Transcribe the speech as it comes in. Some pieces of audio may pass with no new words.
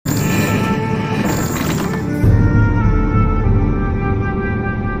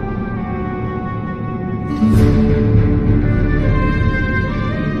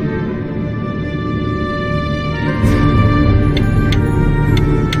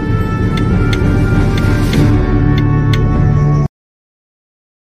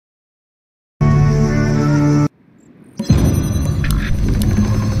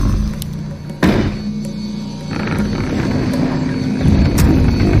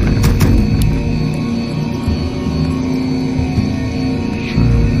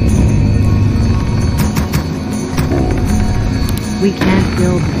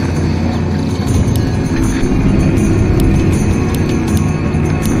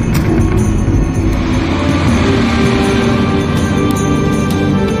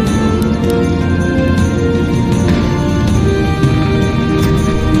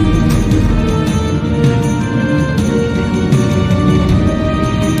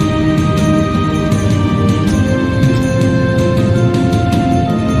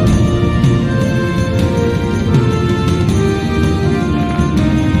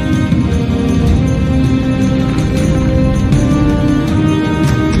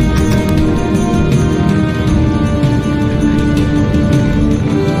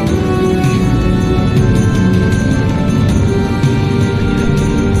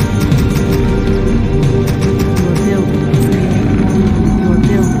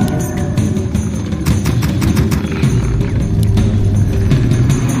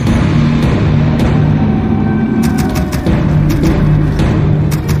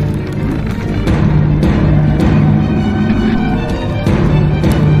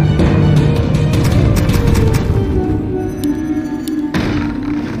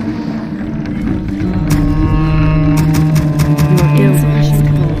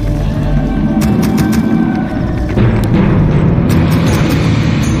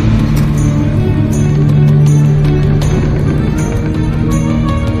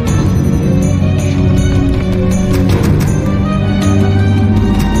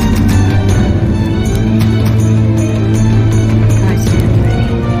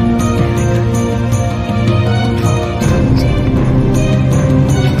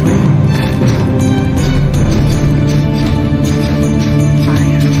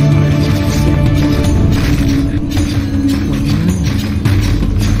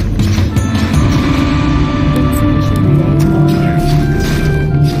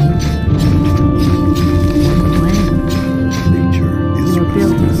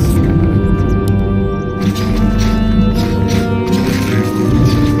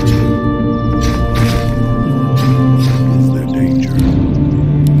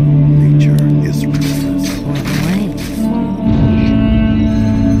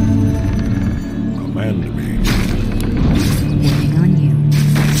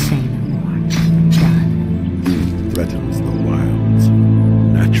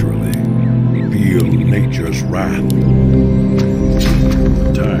wrath.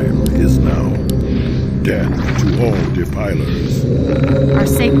 The time is now. Death to all defilers. Our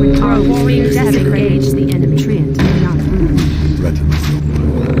sacred warriors have engaged the enemy. Treant not. Threatens the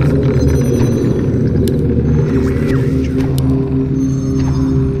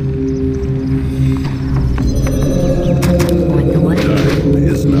Time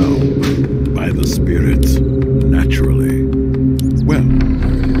is now. By the spirits, naturally. Well,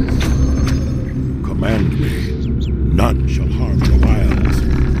 command me. None shall harm the wilds.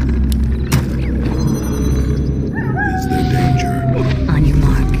 Is there danger? On your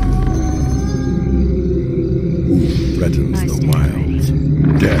mark. Who threatens the wilds?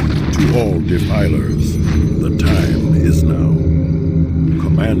 Death to all defilers. The time is now.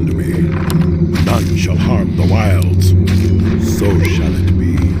 Command me. None shall harm the wilds. So shall it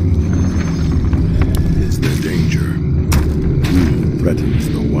be. Is there danger? Who threatens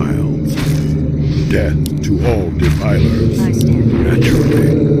the wilds? Death to all defilers. I stand.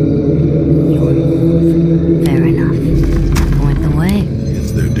 Naturally. Your move. Fair enough. Point the way.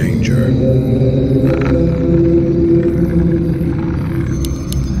 Is there danger?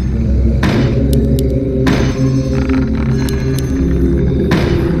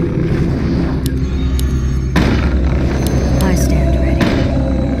 I stand ready.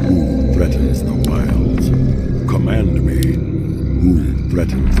 Who threatens the wilds? Command me. Who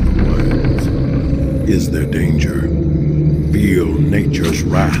threatens the wilds? Is there danger? Feel nature's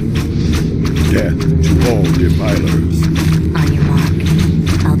wrath. Death to all defilers. On your mark.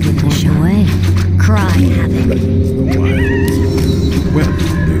 I'll give it a shot. Away. Cry havoc. Threatens the wilds. Well,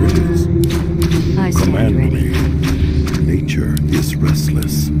 there it is. I stand Command ready. me. Nature is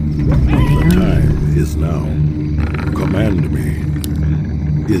restless. The time is now. Command me.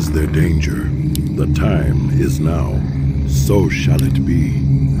 Is there danger? The time is now. So shall it be.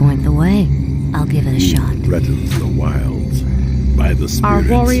 Point the way. I'll give it a shot. Threatens the wilds. By the spirits. Our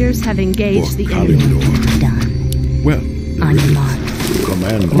warriors have engaged the enemy. Done. Well, On there your it mark. is.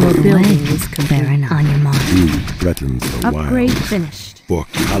 Command Your me. building is Fair enough. On your mark. Who threatens the Upgrade wilds? finished. For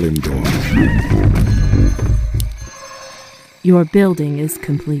Kalendor. Your building is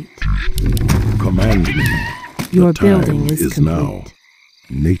complete. Command me. Your The time building is complete. now.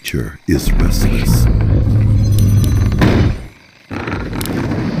 Nature is restless.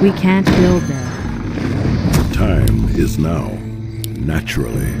 We can't build there. The time is now.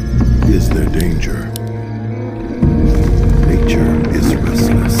 Naturally. Is there danger? Nature is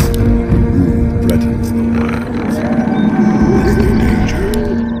restless. Who threatens the wilds? Is there danger?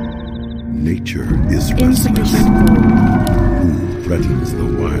 Nature is restless. Insufficient food. Who threatens the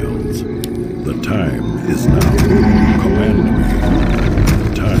wilds? The time is now. Command me.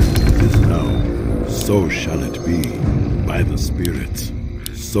 The time is now. So shall it be. By the spirits.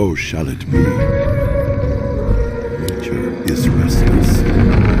 So shall it be. Nature is restless. The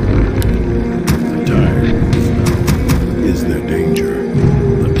time is now. Is there danger?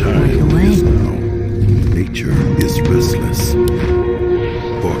 The time is now. Nature is restless.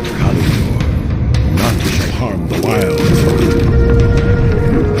 For Kalendor, none shall harm the wilds.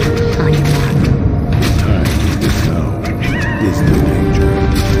 On your mark. The time is now. Is there danger?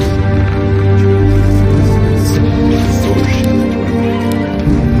 So shall it be.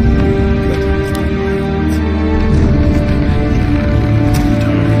 Threatens the wilds. The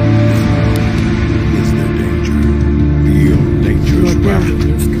time is now. Is there danger? Feel nature's Your wrath.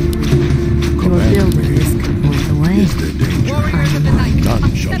 building is complete. Your Command building me. is complete. Point the way. Is there danger?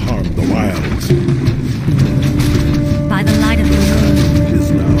 None shall harm the wilds. By the light of the moon. Is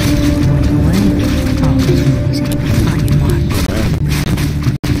now. Point the way. Oh, on your mark. Command me.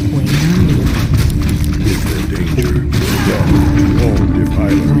 Waiting on you. Is there danger? Death to all Point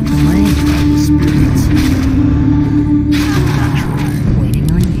defilers. the way. And the spirits. Naturally. Waiting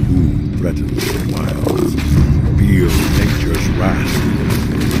on you. Who threatens the wilds? Feel nature's wrath.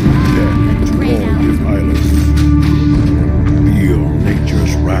 Death to all defilers. Feel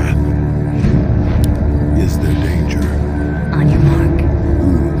nature's wrath. Is there danger? On your mark.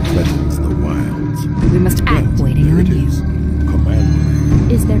 Who threatens the wilds? We must act. Waiting There on it you. is. Command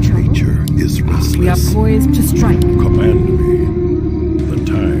me. Is there trouble? Nature is restless. We are poised to strike. Command me. The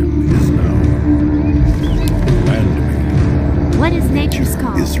time is now. Command me. What is nature's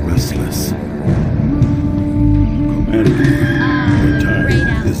call? Is restless. Command me. The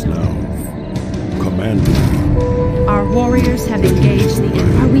time is now. Command me. Our warriors have engaged the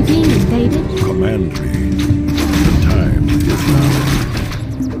enemy. Are we being invaded? Command me. The time is now.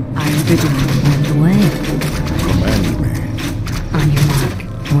 I'm vigilant. Point the way. Command me. On your mark.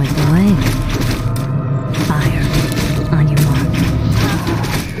 Point the way. Fire. On your mark.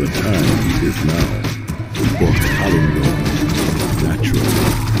 The time is now. For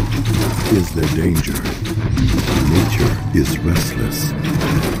Is there danger? Nature is restless.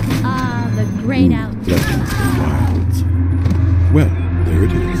 Ah, the great Who outdoors. threatens the wilds? Well, there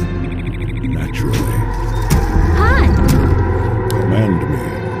it is. Naturally. Hi! Command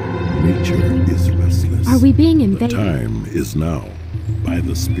me. Nature is restless. Are we being The invaded? time is now. By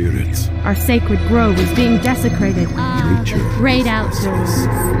the spirits. Our sacred grove is being desecrated. Ah, Nature the great is outdoors.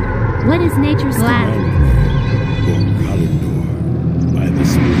 What is nature's glad? Command me. For Kalendor. By the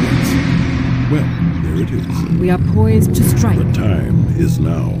spirits. Well, there it is. We are poised to strike. The time is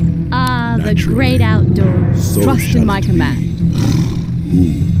now. Ah, the Naturally. great outdoors. So Trust shall in my it be. command.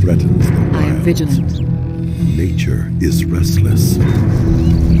 Who threatens the wilds? I am vigilant. Nature is restless.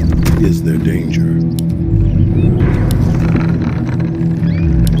 Is there danger?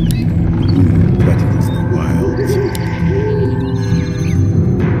 Who threatens the wilds?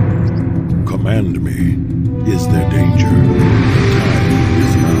 Command me. Is there danger? Time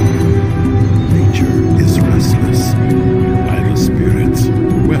is now. Nature is restless. By the spirits.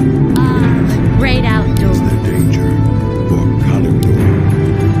 Well, Ah, the great is outdoors. there danger? For Kalendor.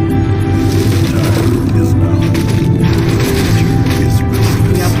 Time is now. Nature is We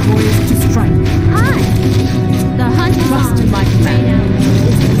restless. are poised to strike. Hi! The hunt is Trust on. in my command. Great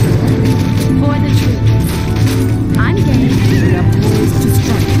outdoors. For the truth. I'm game. We are poised to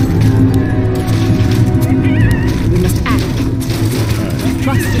strike. We must act.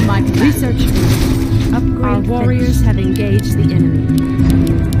 Trust in my command. Research. Upgrade Our warriors have engaged the enemy.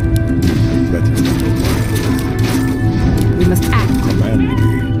 Threatens the wilds. We must act. Command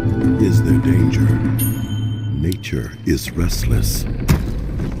me. Is there danger? Nature is restless.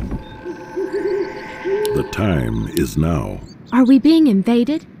 The time is now. Are we being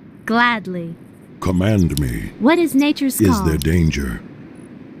invaded? Gladly. Command me. What is nature's call? Is there danger?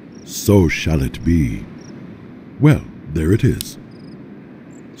 So shall it be. Well, there it is.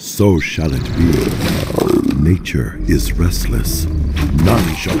 So shall it be. Nature is restless.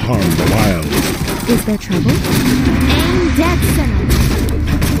 None shall harm the wilds. Is there trouble? And death sentence.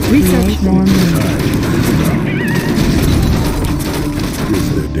 Research. Time is now. Is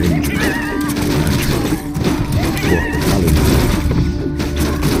there danger? Naturally. For Kalendor.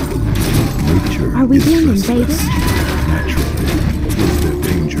 Nature Are we is being restless. invaded? Naturally. Is there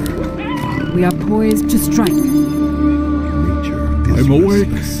danger? We are poised to strike. Nature is I'm awake.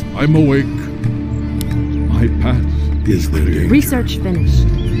 restless. I'm awake. My path Is there danger? Research finished.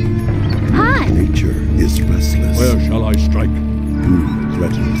 Hi! Nature is restless. Where shall I strike? Who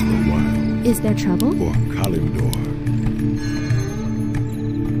threatens the wild? Is there trouble? For Kalendor.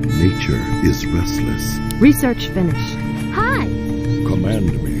 Nature is restless. Research finished. Hi!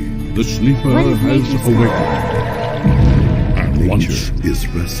 Command me. The sleeper What is has nature's awakened. At once. Nature is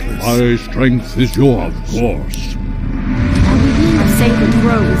restless. My strength is yours. Of course. Our sacred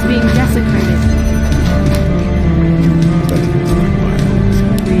grove is being desecrated. Threatens the wilds.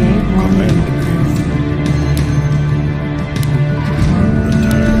 Create one. Command me. The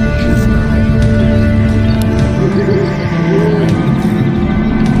time is now.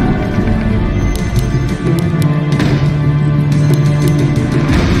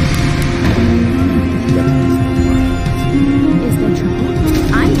 Command me. Is there trouble?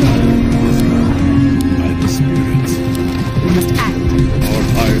 I'm game. By the spirits. We must act. Our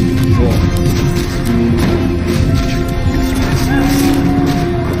time is short. Nature is restless.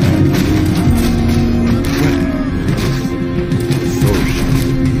 Command me. So shall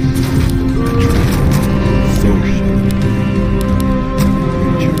it be. So shall it be.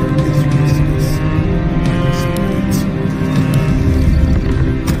 Nature is restless. By the spirits.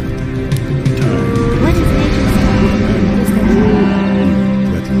 Time What is nature's call? Is there trouble?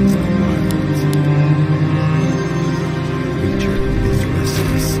 threatens the wilds. Nature is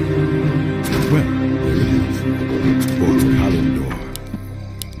restless. Well, there it is. For Kalendor.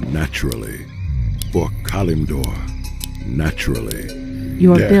 Naturally. For Kalendor. Naturally.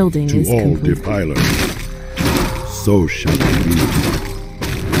 Your Death building to is all complete. defilers. So shall it be.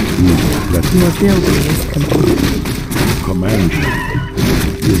 Who threatens Your building is complete. Command me.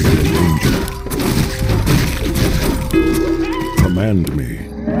 Is there danger? Command me.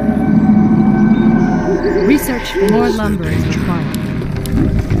 Research finished. More lumber is danger? required.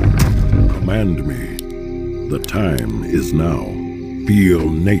 Command me. The time is now. Feel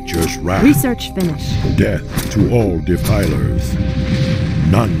nature's wrath. Research finished. Death to all defilers.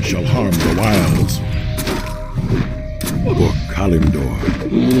 None shall harm the wilds. For Kalendor.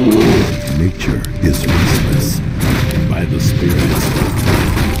 Nature is restless. By the spirits.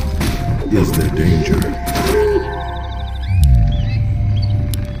 Is there danger?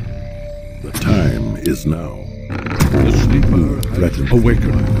 The time is now. The sleeper has Threatens the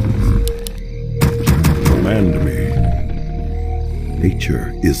awakened. wilds. Command me.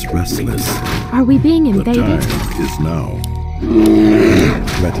 Nature is restless. Are we being The invaded? time is now.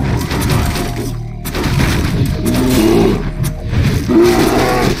 Threatens the wilds.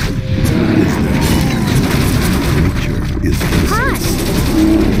 Is there danger? Nature is restless.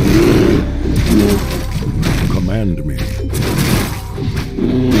 Command me.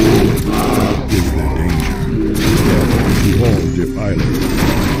 Is there danger? To all defilers,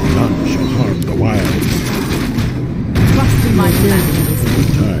 none shall harm the wilds. Trust in my building. The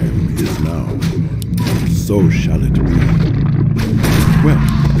time is now. So shall it be. Well,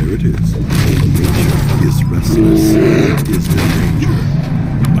 there it is. Nature is restless. Is there danger?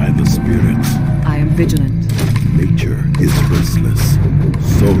 By the spirits. I am vigilant. Nature is restless.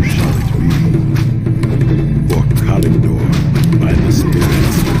 So shall it be. For Kalindor, by the spirits.